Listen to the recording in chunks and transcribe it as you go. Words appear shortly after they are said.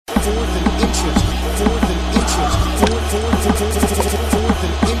Fourth and inches. Fourth and inches. Fourth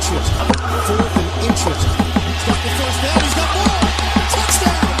and inches. Fourth and inches. He's got the first down. He's got more.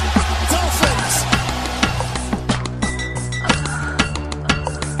 Touchdown, Dolphins.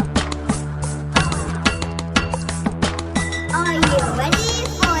 Are you ready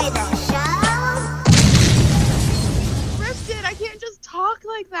for the show? Kristen, I can't just talk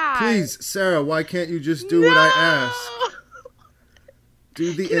like that. Please, Sarah, why can't you just do what I ask?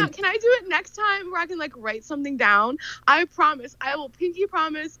 Do the Can I do it next time where I can like write something down? I promise. I will pinky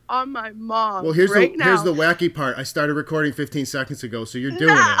promise on my mom. Well, here's right now. here's the wacky part. I started recording 15 seconds ago, so you're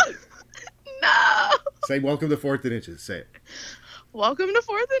doing No. it. No. Say welcome to Fourth and Inches. Say it. Welcome to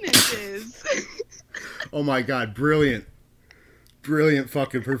Fourth and Inches. Oh my God, brilliant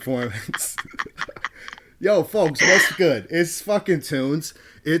fucking performance. Yo, folks, what's good? It's fucking Tunes.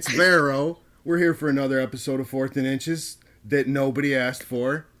 It's Vero. We're here for another episode of Fourth and Inches that nobody asked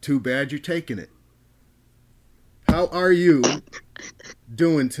for. Too bad you're taking it. How are you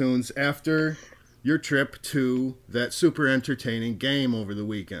doing, Tunes, after your trip to that super entertaining game over the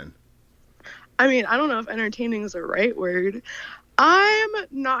weekend? I mean, I don't know if entertaining is the right word. I'm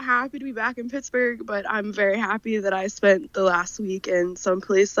not happy to be back in Pittsburgh, but I'm very happy that I spent the last week in some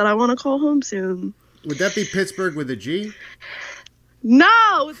place that I want to call home soon. Would that be Pittsburgh with a G?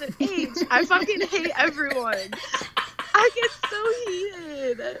 No, with an H. I fucking hate everyone. I get so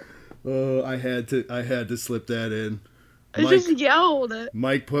heated. Oh, I had to slip that in. I just yelled.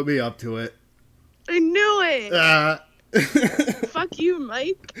 Mike put me up to it. I knew it. Ah. Fuck you,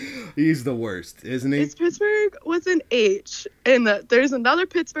 Mike. He's the worst, isn't he? It's Pittsburgh with an H, and there's another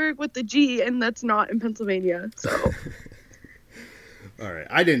Pittsburgh with the G, and that's not in Pennsylvania. So. All right,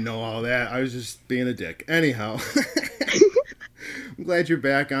 I didn't know all that. I was just being a dick. Anyhow, I'm glad you're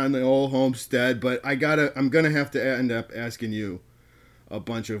back on the old homestead, but I'm gonna have to end up asking you a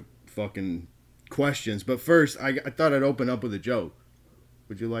bunch of fucking questions. But first, I thought I'd open up with a joke.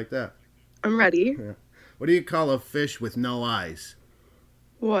 Would you like that? I'm ready. Yeah. What do you call a fish with no eyes?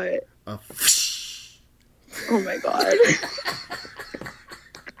 What? A fish. Oh my god.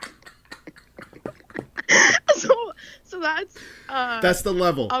 So that's the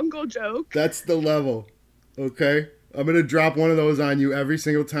level. Uncle Joke. That's the level. Okay? I'm going to drop one of those on you every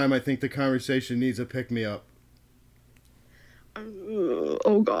single time I think the conversation needs a pick-me-up.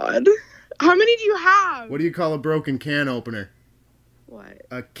 Oh god. How many do you have? What do you call a broken can opener? What?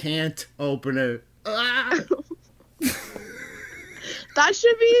 A can't opener. Ah! That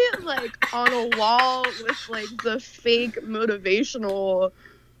should be like on a wall with like the fake motivational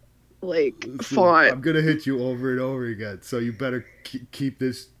font. I'm gonna hit you over and over again, so you better keep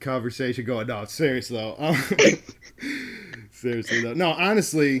this conversation going. No, seriously though. Seriously though. No,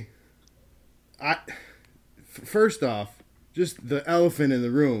 honestly, first off, just the elephant in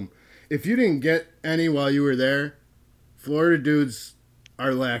the room. If you didn't get any while you were there, Florida dudes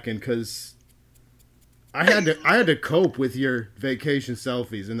are lacking, because I had to cope with your vacation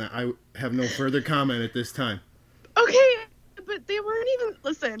selfies, and I have no further comment at this time. Okay, but they weren't even.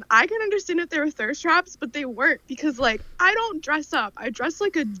 Listen, I can understand if they were thirst traps, but they weren't, because I don't dress up. I dress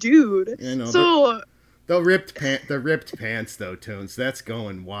like a dude. I know, so the ripped pants though, Tunes. That's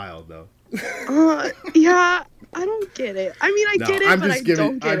going wild though. Yeah, I don't get it. I mean, I get it, but I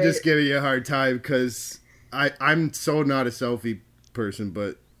don't get it. I'm just giving you a hard time because I'm so not a selfie person,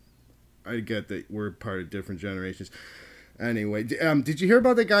 but I get that we're part of different generations. Anyway, did you hear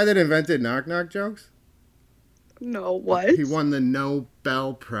about the guy that invented knock-knock jokes? No, what? He won the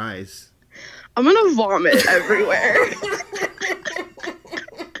Nobel Prize. I'm gonna vomit everywhere.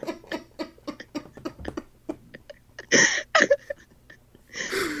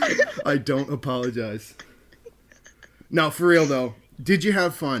 I don't apologize. Now, for real though, did you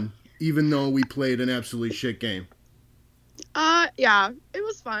have fun, even though we played an absolutely shit game? Yeah, it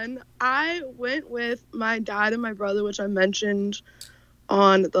was fun. I went with my dad and my brother, which I mentioned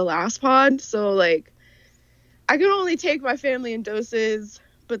on the last pod. So, I can only take my family in doses,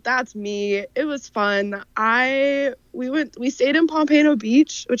 but that's me. It was fun. We stayed in Pompano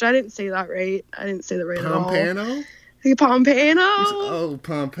Beach, which I didn't say that right. I didn't say that right at all. Pompano? Pompano? Oh,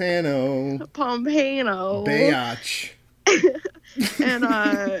 Pompano. Pompano. Bayach. And,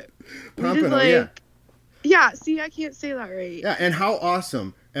 Pompano, yeah. Yeah, see, I can't say that right. Yeah, and how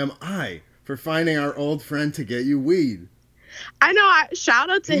awesome am I for finding our old friend to get you weed? I know. Shout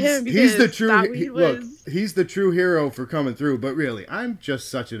out to him, because he's the true. that weed was... Look, he's the true hero for coming through. But really, I'm just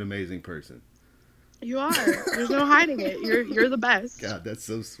such an amazing person. You are. There's no hiding it. You're the best. God, that's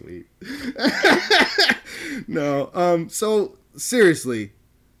so sweet. No. So seriously,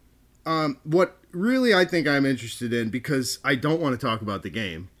 what really I think I'm interested in, because I don't want to talk about the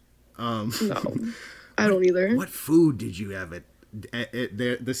game. No, I don't either. What food did you have at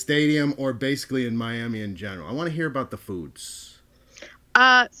the stadium or basically in Miami in general? I want to hear about the foods.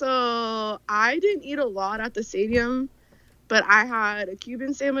 So I didn't eat a lot at the stadium, but I had a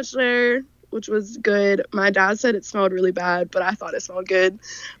Cuban sandwich there, which was good. My dad said it smelled really bad, but I thought it smelled good.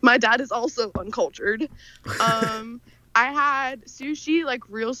 My dad is also uncultured. I had sushi, like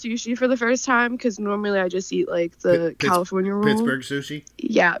real sushi for the first time, because normally I just eat like the California roll. Pittsburgh sushi?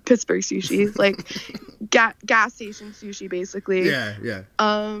 Yeah, Pittsburgh sushi. Like gas station sushi, basically. Yeah.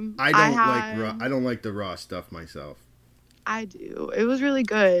 I don't like the raw stuff myself. I do. It was really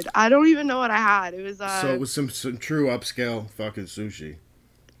good. I don't even know what I had. It was so it was some true upscale fucking sushi.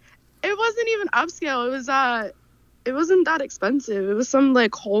 It wasn't even upscale. It wasn't that expensive. It was some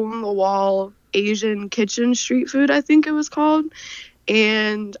like hole in the wall Asian kitchen street food, I think it was called.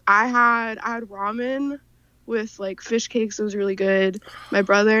 And I had ramen with like fish cakes. It was really good. My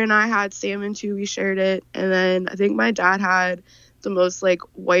brother and I had salmon too. We shared it. And then I think my dad had the most like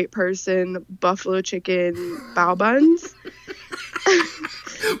white person buffalo chicken bao buns.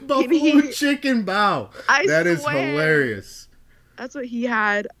 Buffalo chicken bao. That is hilarious. That's what he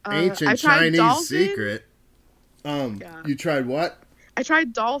had. Ancient Chinese dolphin. Secret. Yeah. You tried what? I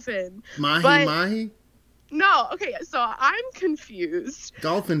tried dolphin. Mahi? No, okay, so I'm confused.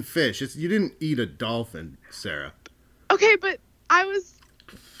 Dolphin fish. You didn't eat a dolphin, Sarah. Okay, but I was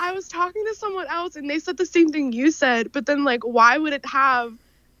talking to someone else and they said the same thing you said, but then like why would it have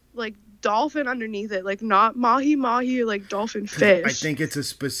like dolphin underneath it? Like not mahi or like dolphin fish. I think it's a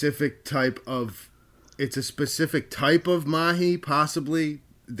specific type of mahi, possibly.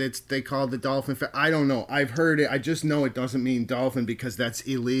 They call the dolphin fish. I don't know. I've heard it. I just know it doesn't mean dolphin because that's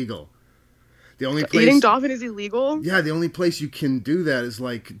illegal. The only place eating dolphin is illegal? Yeah, the only place you can do that is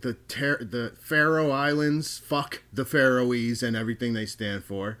like the Faroe Islands. Fuck the Faroese and everything they stand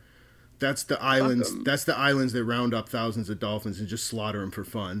for. That's the islands. That's the islands that round up thousands of dolphins and just slaughter them for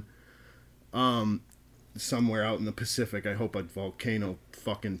fun. Somewhere out in the Pacific. I hope a volcano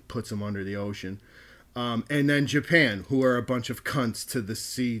fucking puts them under the ocean. And then Japan, who are a bunch of cunts to the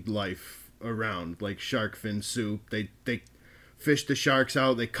sea life around, like shark fin soup. They fish the sharks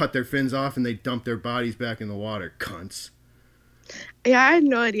out, they cut their fins off, and they dump their bodies back in the water. Cunts. Yeah, I had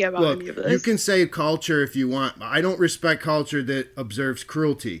no idea about any of this. You can say culture if you want. I don't respect culture that observes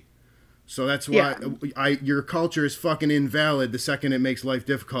cruelty. So that's why your culture is fucking invalid the second it makes life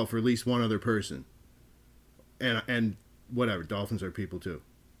difficult for at least one other person. And whatever, dolphins are people too.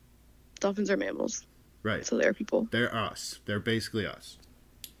 Dolphins are mammals. Right. So they're people. They're us. They're basically us.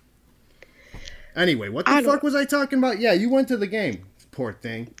 Anyway, what the fuck was I talking about? Yeah, you went to the game. Poor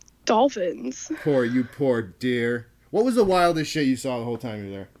thing. Dolphins. Poor dear. What was the wildest shit you saw the whole time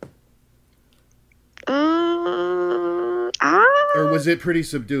you were there? Or was it pretty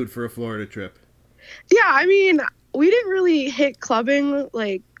subdued for a Florida trip? Yeah, I mean, we didn't really hit clubbing,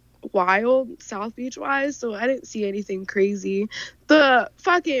 like, wild South Beach wise, so I didn't see anything crazy. The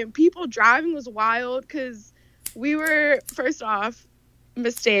fucking people driving was wild because we were, first off,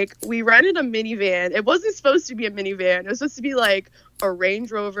 mistake, we rented a minivan. It wasn't supposed to be a minivan. It was supposed to be like a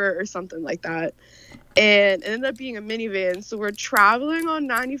Range Rover or something like that, and it ended up being a minivan. So we're traveling on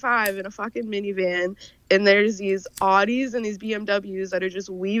 95 in a fucking minivan, and there's these Audis and these BMWs that are just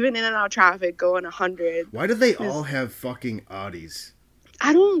weaving in and out of traffic going 100. Why do they all have fucking Audis?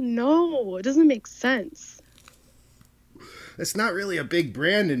 I don't know. It doesn't make sense. It's not really a big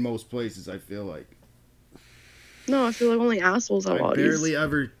brand in most places, I feel like. No, I feel like only assholes have Audis. I barely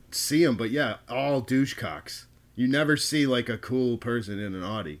ever see them, but yeah, all douchecocks. You never see like a cool person in an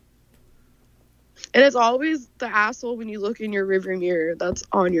Audi. And it's always the asshole when you look in your rearview mirror that's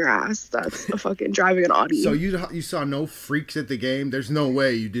on your ass. That's a fucking driving an Audi. So you saw no freaks at the game? There's no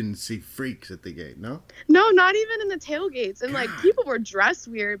way you didn't see freaks at the game, no? No, not even in the tailgates. And, like, people were dressed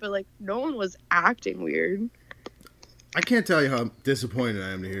weird, but, like, no one was acting weird. I can't tell you how disappointed I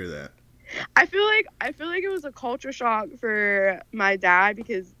am to hear that. I feel like it was a culture shock for my dad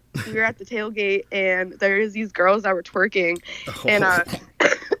because we were at the tailgate and there's these girls that were twerking. And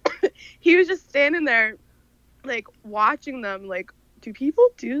he was just standing there, like, watching them, like, do people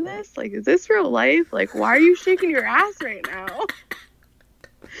do this? Like, is this real life? Like, why are you shaking your ass right now?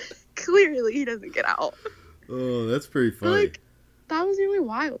 Clearly, he doesn't get out. Oh, that's pretty funny. But, like, that was the only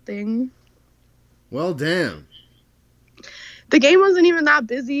wild thing. Well, damn. The game wasn't even that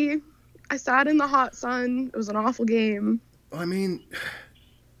busy. I sat in the hot sun. It was an awful game. I mean,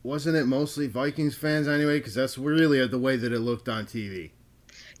 wasn't it mostly Vikings fans anyway? Because that's really the way that it looked on TV.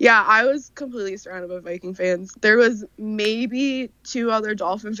 Yeah, I was completely surrounded by Viking fans. There was maybe 2 other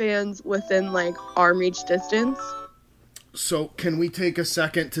Dolphin fans within, like, arm reach distance. So can we take a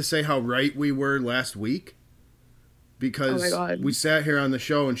second to say how right we were last week? Because Oh my God. we sat here on the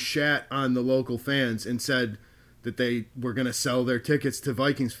show and shat on the local fans and said that they were going to sell their tickets to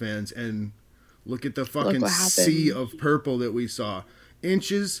Vikings fans, and look at the fucking what happened. sea of purple that we saw.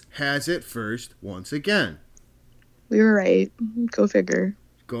 Inches has it first once again. We were right. Go figure.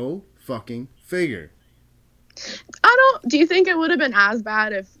 Go fucking figure. Do you think it would have been as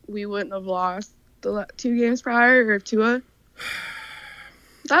bad if we wouldn't have lost the 2 games prior, or if Tua?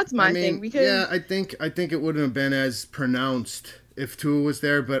 That's my thing. Because yeah, I think it wouldn't have been as pronounced if Tua was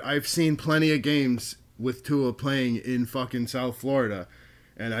there, but I've seen plenty of games with Tua playing in fucking South Florida,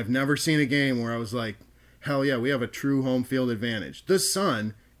 and I've never seen a game where I was like, hell yeah, we have a true home field advantage. The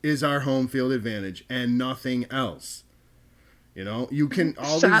sun is our home field advantage and nothing else. You know, you can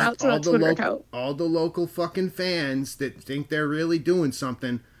all the local fucking fans that think they're really doing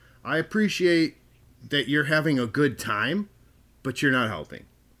something. I appreciate that you're having a good time, but you're not helping.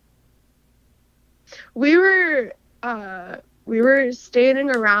 we were standing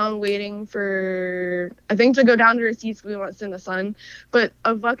around waiting for, I think, to go down to our seats. We want to sit in the sun, but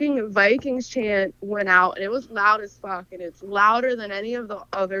a fucking Vikings chant went out, and it was loud as fuck, and it's louder than any of the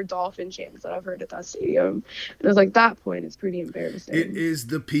other Dolphin chants that I've heard at that stadium. And it was like, that point is pretty embarrassing. It is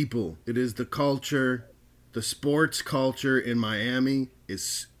the people. It is the culture. The sports culture in Miami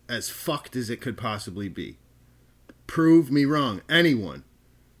is as fucked as it could possibly be. Prove me wrong. Anyone.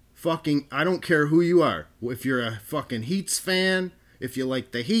 Fucking, I don't care who you are. If you're a fucking Heats fan, if you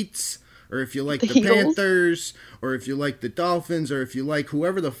like the Heats, or if you like the Eagles. Panthers, or if you like the Dolphins, or if you like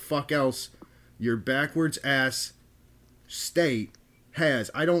whoever the fuck else your backwards ass state has.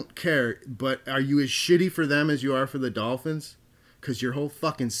 I don't care, but are you as shitty for them as you are for the Dolphins? Because your whole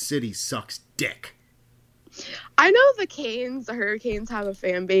fucking city sucks dick. I know the Hurricanes have a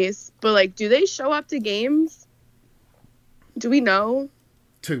fan base, but like, do they show up to games? Do we know?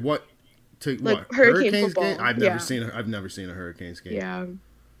 To what? To Like what? Hurricane Hurricanes football. game? I've never Yeah. seen a Hurricanes game. Yeah. I'm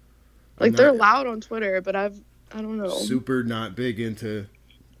Like, they're not loud on Twitter, but I don't know. super not big into.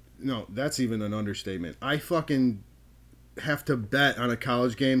 No, that's even an understatement. I fucking have to bet on a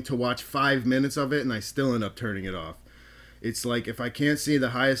college game to watch 5 minutes of it, and I still end up turning it off. It's like, if I can't see the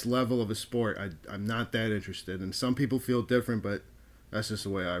highest level of a sport, I'm not that interested. And some people feel different, but that's just the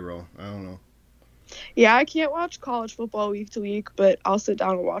way I roll. I don't know. Yeah, I can't watch college football week to week, but I'll sit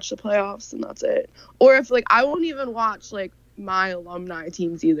down and watch the playoffs, and that's it. Or if, like, I won't even watch, like, my alumni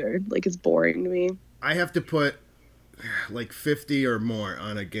teams either. Like, it's boring to me. I have to put like 50 or more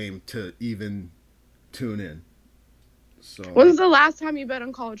on a game to even tune in. So When's the last time you bet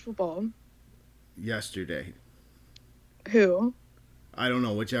on college football? yesterday. Who? I don't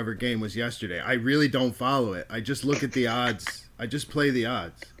know, whichever game was yesterday. I really don't follow it. I just look at the odds. I just play the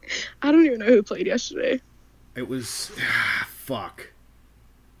odds. I don't even know who played yesterday. It was fuck.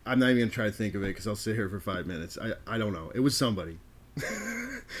 I'm not even gonna try to think of it because I'll sit here for 5 minutes. I don't know. It was somebody.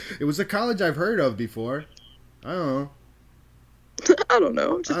 It was a college I've heard of before. I don't know. I don't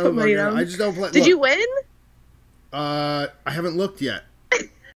know. Just I put don't money fucking know. down. I just don't play. Did you win? I haven't looked yet.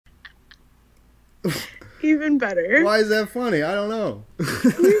 Even better. Why is that funny? I don't know.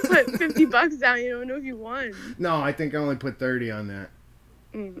 You put $50 down. You don't know if you won. No, I think I only put 30 on that.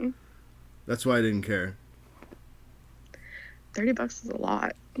 Mm. That's why I didn't care. $30 is a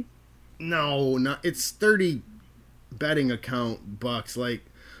lot. No, not it's 30 betting account bucks. Like,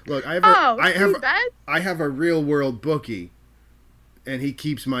 look, I have a real world bookie, and he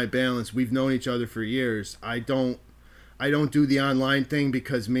keeps my balance. We've known each other for years. I don't do the online thing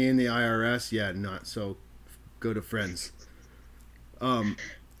because me and the IRS, not so good of friends.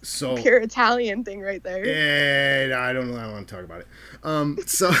 So Pure Italian thing right there. I don't want to talk about it.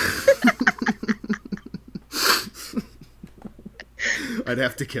 So I'd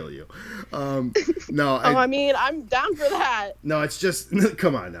have to kill you. No. I mean, I'm down for that. No, it's just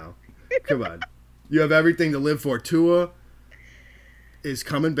come on now. Come on. You have everything to live for. Tua is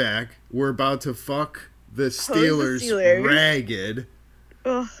coming back. We're about to fuck the Steelers ragged.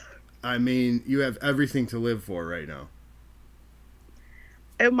 Ugh. I mean, you have everything to live for right now.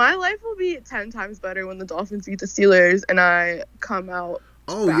 And my life will be 10 times better when the Dolphins beat the Steelers and I come out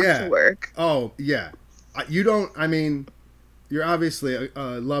back to work. Oh, yeah. You don't, I mean, you're obviously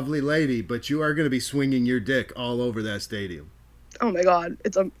a lovely lady, but you are going to be swinging your dick all over that stadium. Oh my God.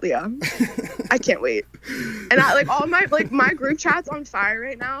 It's, yeah. I can't wait. And my group chat's on fire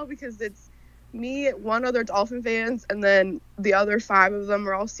right now because it's me, one other Dolphin fans, and then the other 5 of them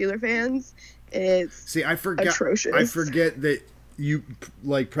are all Steeler fans. It's atrocious. I forget that you,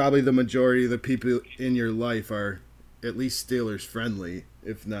 like, probably the majority of the people in your life are at least Steelers friendly,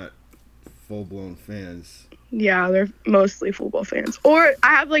 if not full-blown fans. Yeah, they're mostly football fans. Or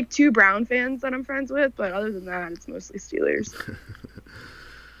I have like 2 Brown fans that I'm friends with, but other than that, it's mostly Steelers.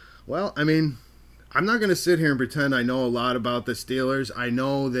 Well, I mean, I'm not going to sit here and pretend I know a lot about the Steelers. I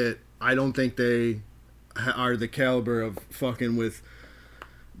know that I don't think they are the caliber of fucking with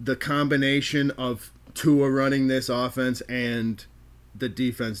the combination of Tua running this offense and the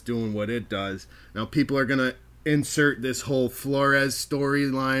defense doing what it does. Now, people are going to insert this whole Flores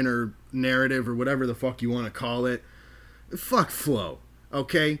storyline or narrative or whatever the fuck you want to call it. Fuck Flo,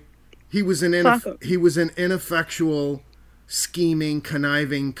 okay? He was an ineffectual, scheming,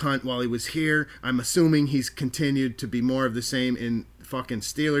 conniving cunt while he was here. I'm assuming he's continued to be more of the same in fucking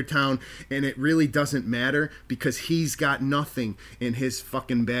Steeler Town, and it really doesn't matter because he's got nothing in his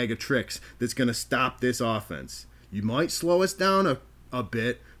fucking bag of tricks that's going to stop this offense. You might slow us down a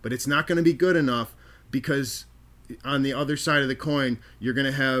bit, but it's not going to be good enough because on the other side of the coin, you're going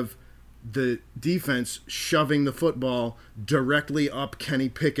to have the defense shoving the football directly up Kenny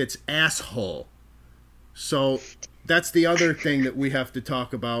Pickett's asshole. So that's the other thing that we have to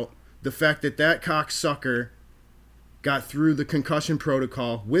talk about. The fact that cocksucker got through the concussion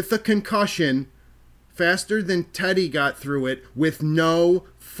protocol with a concussion faster than Teddy got through it with no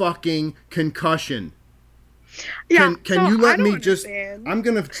fucking concussion. Yeah, Can you let me understand. I'm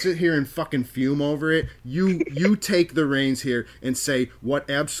going to sit here and fucking fume over it. You take the reins here and say what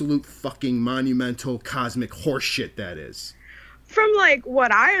absolute fucking monumental cosmic horseshit that is. From like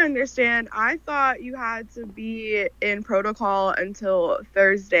what I understand, I thought you had to be in protocol until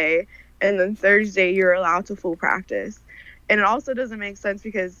Thursday, and then Thursday you're allowed to full practice. And it also doesn't make sense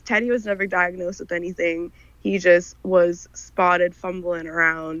because Teddy was never diagnosed with anything. He just was spotted fumbling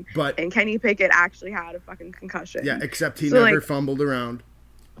around. And Kenny Pickett actually had a fucking concussion. Yeah, except he never fumbled around.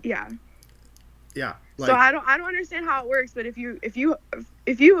 Yeah. Yeah. So I don't understand how it works, but if you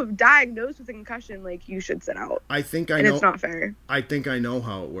have diagnosed with a concussion, like, you should sit out. I think I and know. It's not fair. I think I know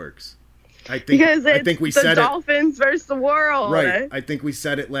how it works. I think we the said Dolphins versus the world. Right. I think we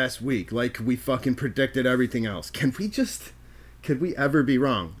said it last week. Like, we fucking predicted everything else. Could we ever be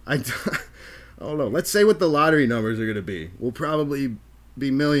wrong? I don't know. Let's say what the lottery numbers are going to be. We'll probably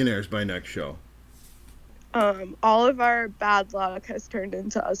be millionaires by next show. All of our bad luck has turned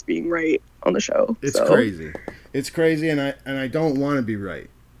into us being right on the show. It's crazy. It's crazy, and I don't want to be right.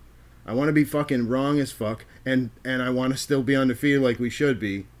 I want to be fucking wrong as fuck, and I want to still be undefeated like we should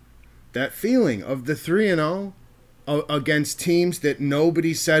be. That feeling of the 3-0 against teams that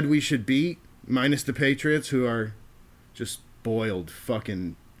nobody said we should beat, minus the Patriots, who are just boiled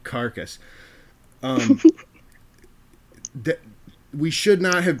fucking carcass. We should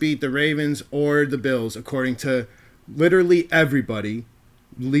not have beat the Ravens or the Bills, according to literally everybody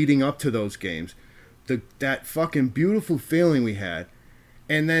leading up to those games. That fucking beautiful feeling we had,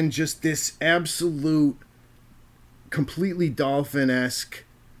 and then just this absolute, completely Dolphin-esque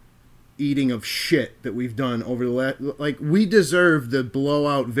eating of shit that we've done over the last... Like, we deserve the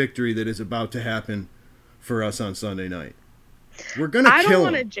blowout victory that is about to happen for us on Sunday night. We're going to kill them. I don't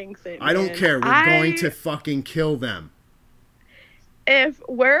want to jinx it, man. I don't care. We're going to fucking kill them. If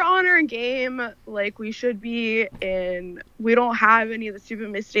we're on our game like we should be, and we don't have any of the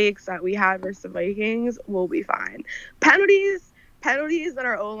stupid mistakes that we had versus the Vikings, we'll be fine. Penalties in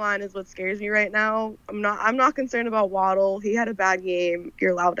our O-line is what scares me right now. I'm not concerned about Waddle. He had a bad game.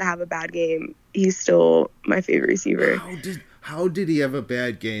 You're allowed to have a bad game. He's still my favorite receiver. How did he have a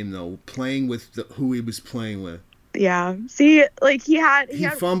bad game, though, playing with who he was playing with? Yeah. See, like, he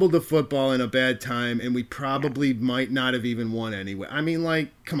fumbled the football in a bad time, and we probably might not have even won anyway. I mean,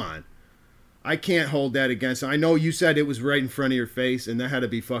 like, come on. I can't hold that against him. I know you said it was right in front of your face, and that had to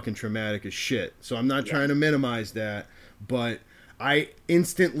be fucking traumatic as shit. So I'm not trying to minimize that, but I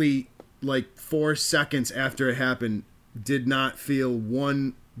instantly, like 4 seconds after it happened, did not feel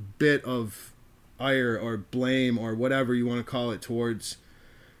one bit of ire or blame or whatever you want to call it towards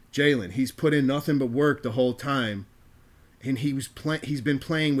Jalen. He's put in nothing but work the whole time, and he's been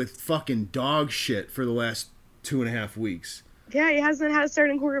playing with fucking dog shit for the last 2.5 weeks. Yeah, he hasn't had a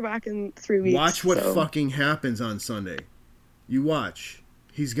starting quarterback in 3 weeks. Watch what fucking happens on Sunday. You watch.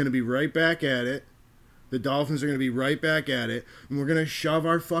 He's going to be right back at it. The Dolphins are going to be right back at it, and we're going to shove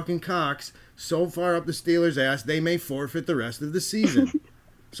our fucking cocks so far up the Steelers' ass they may forfeit the rest of the season.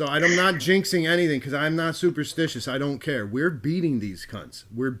 So I'm not jinxing anything because I'm not superstitious. I don't care. We're beating these cunts.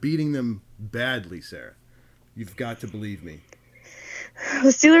 We're beating them badly, Sarah. You've got to believe me. The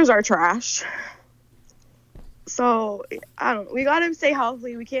Steelers are trash. So, we got to stay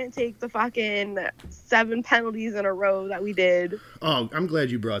healthy. We can't take the fucking 7 penalties in a row that we did. Oh, I'm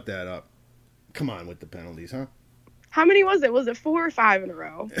glad you brought that up. Come on with the penalties, huh? How many was it? Was it 4 or 5 in a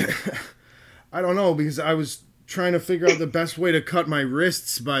row? I don't know, because I was trying to figure out the best way to cut my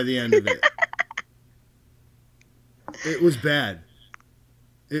wrists by the end of it. It was bad.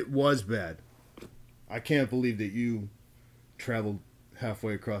 It was bad. I can't believe that you traveled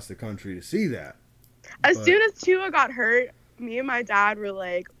halfway across the country to see that. As soon as Tua got hurt, me and my dad were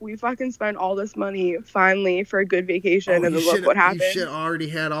like, we fucking spent all this money finally for a good vacation, and then look what happened. You should already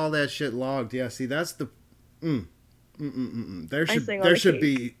had all that shit logged. Yeah, see, that's the... There should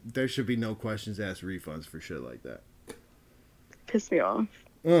be no questions asked refunds for shit like that. Pissed me off.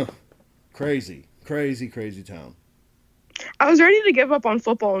 Crazy town. I was ready to give up on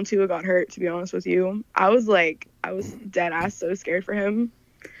football and Tua got hurt, to be honest with you. I was dead ass so scared for him.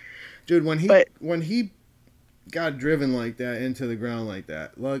 Dude, when he got driven like that into the ground like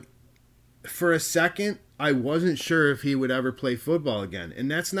that, look, for a second, I wasn't sure if he would ever play football again.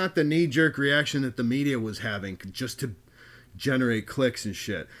 And that's not the knee-jerk reaction that the media was having just to generate clicks and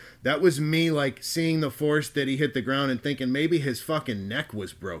shit. That was me, like, seeing the force that he hit the ground and thinking maybe his fucking neck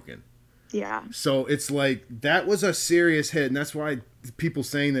was broken. Yeah. So it's like, that was a serious hit, and that's why people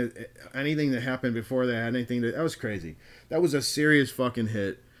saying that anything that happened before that, that was crazy. That was a serious fucking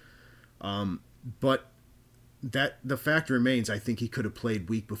hit. But the fact remains, I think he could have played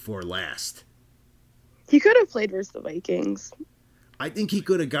week before last. He could have played versus the Vikings. I think he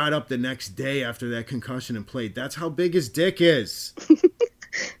could have got up the next day after that concussion and played. That's how big his dick is.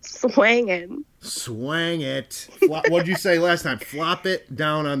 Swangin'. Swang it. What'd you say last time? Flop it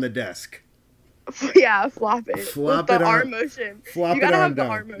down on the desk. Yeah, flop it. Flop with it the on, arm motion. Flop You gotta it on have the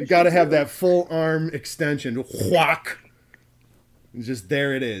down. arm motion. You gotta have too. that full arm extension. Whack. Just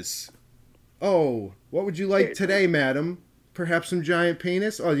there it is. Oh, what would you like today, madam? Perhaps some giant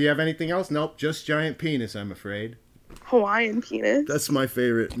penis? Oh, do you have anything else? Nope, just giant penis, I'm afraid. Hawaiian penis. That's my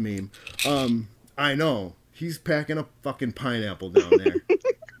favorite meme. I know. He's packing a fucking pineapple down there.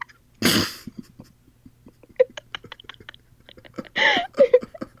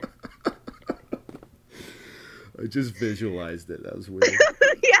 I just visualized it. That was weird.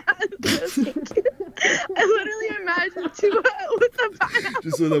 Yeah. I literally imagined Tua with a pineapple.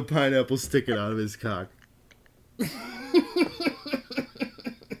 Just with a pineapple sticking out of his cock.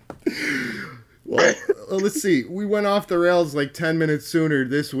 Well, let's see. We went off the rails like 10 minutes sooner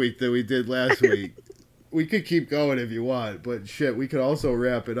this week than we did last week. We could keep going if you want, but shit, we could also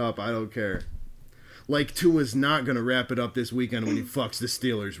wrap it up. I don't care. Like, Tua's not going to wrap it up this weekend when he fucks the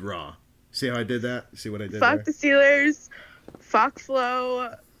Steelers raw. See how I did that? See what I did Fuck there? the Steelers. Fuck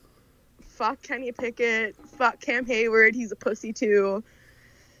Flo. Fuck Kenny Pickett. Fuck Cam Hayward. He's a pussy too.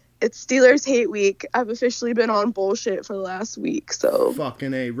 It's Steelers hate week. I've officially been on bullshit for the last week, so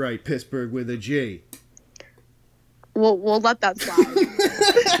Fucking A, right. Pittsburgh with a G. we'll let that slide.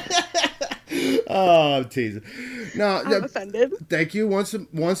 Oh, I'm teasing. No, I'm offended. Thank you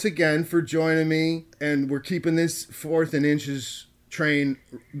once again for joining me, and we're keeping this 4th and Inches train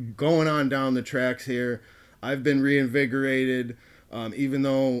going on down the tracks here. I've been reinvigorated, even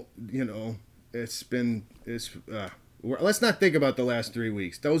though, you know, let's not think about the last 3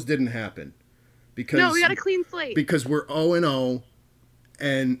 weeks. Those didn't happen. No, we got a clean slate. Because we're 0-0,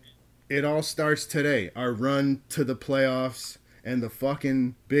 and it all starts today. Our run to the playoffs and the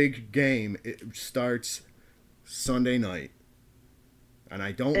fucking big game, it starts Sunday night. And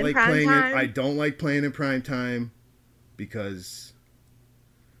I don't like playing it. I don't like playing in prime time because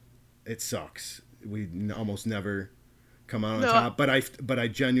it sucks. We almost never come out on top. But I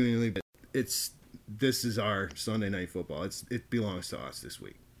genuinely, this is our Sunday night football. It belongs to us this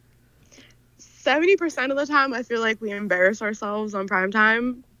week. 70% of the time, I feel like we embarrass ourselves on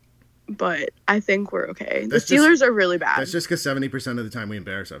primetime, but I think we're okay. The Steelers are really bad. That's just because 70% of the time we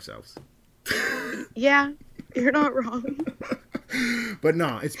embarrass ourselves. Yeah, you're not wrong. But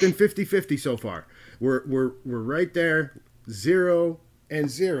no, it's been 50-50 so far. We're right there,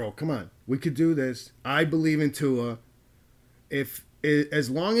 0-0. Come on, we could do this. I believe in Tua. As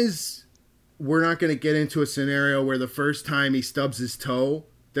long as we're not going to get into a scenario where the first time he stubs his toe,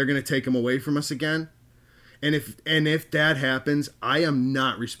 they're going to take him away from us again. And if that happens, I am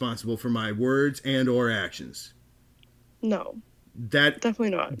not responsible for my words and or actions. No.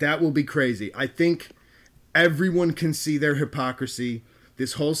 Definitely not. That will be crazy. I think everyone can see their hypocrisy.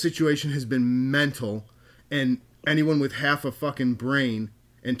 This whole situation has been mental, and anyone with half a fucking brain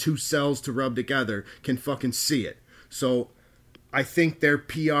and 2 cells to rub together can fucking see it. So I think their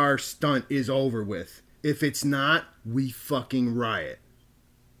PR stunt is over with. If it's not, we fucking riot.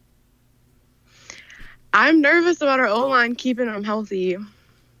 I'm nervous about our O-line keeping him healthy.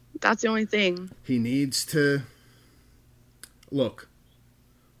 That's the only thing. He needs to... Look,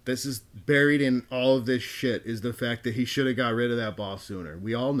 this is buried in all of this shit, is the fact that he should have got rid of that ball sooner.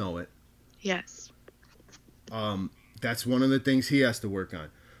 We all know it. Yes. That's one of the things he has to work on.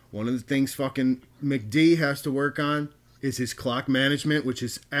 One of the things fucking McD has to work on is his clock management, which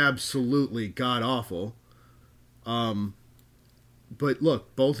is absolutely god-awful. But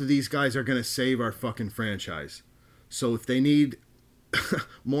look, both of these guys are going to save our fucking franchise. So if they need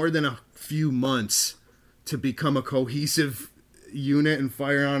more than a few months to become a cohesive unit and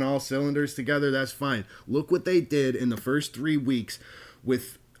fire on all cylinders together, that's fine. Look what they did in the first 3 weeks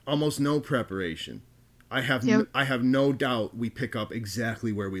with almost no preparation. I have no doubt we pick up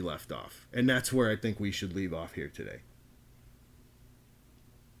exactly where we left off. And that's where I think we should leave off here today.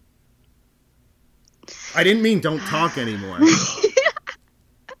 I didn't mean don't talk anymore.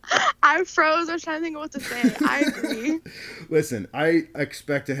 I froze. I was trying to think of what to say. I agree. Listen, I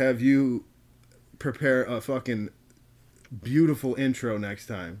expect to have you prepare a fucking beautiful intro next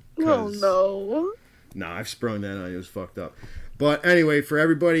time. Oh, no. Nah, I've sprung that on you. It was fucked up. But anyway, for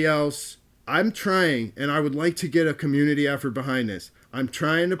everybody else, I'm trying, and I would like to get a community effort behind this. I'm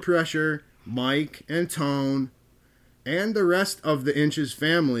trying to pressure Mike and Tone and the rest of the Inches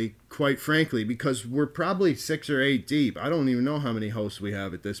family, quite frankly, because we're probably 6 or 8 deep. I don't even know how many hosts we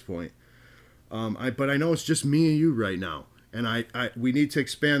have at this point. But I know it's just me and you right now. And we need to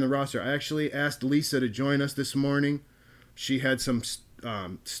expand the roster. I actually asked Lisa to join us this morning. She had some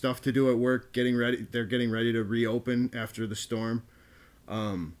stuff to do at work, getting ready. They're getting ready to reopen after the storm.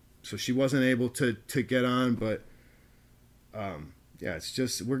 So she wasn't able to get on, but yeah, it's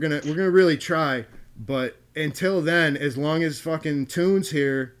just we're gonna really try. But until then, as long as fucking Tunes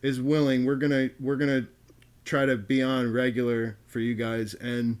here is willing, we're gonna try to be on regular for you guys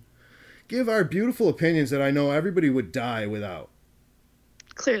and give our beautiful opinions that I know everybody would die without.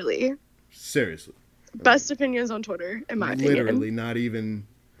 Clearly. Seriously. Best opinions on Twitter, in my opinion. Literally, not even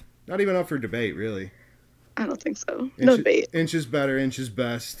up for debate, really. I don't think so. No debate. Inches better, inches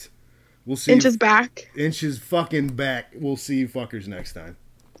best. We'll see. Inches back. Inches fucking back. We'll see you fuckers next time.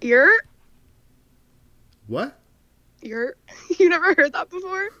 What? You never heard that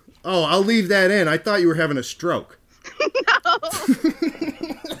before? Oh, I'll leave that in. I thought you were having a stroke. No.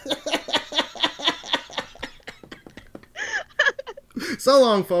 So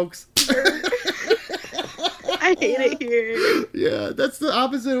long, folks. I hate it here. Yeah, that's the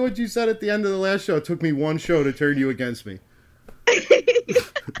opposite of what you said at the end of the last show. It took me one show to turn you against me.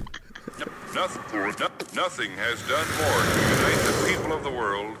 Nothing has done more to unite the people of the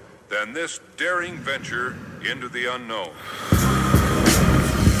world than this daring venture into the unknown.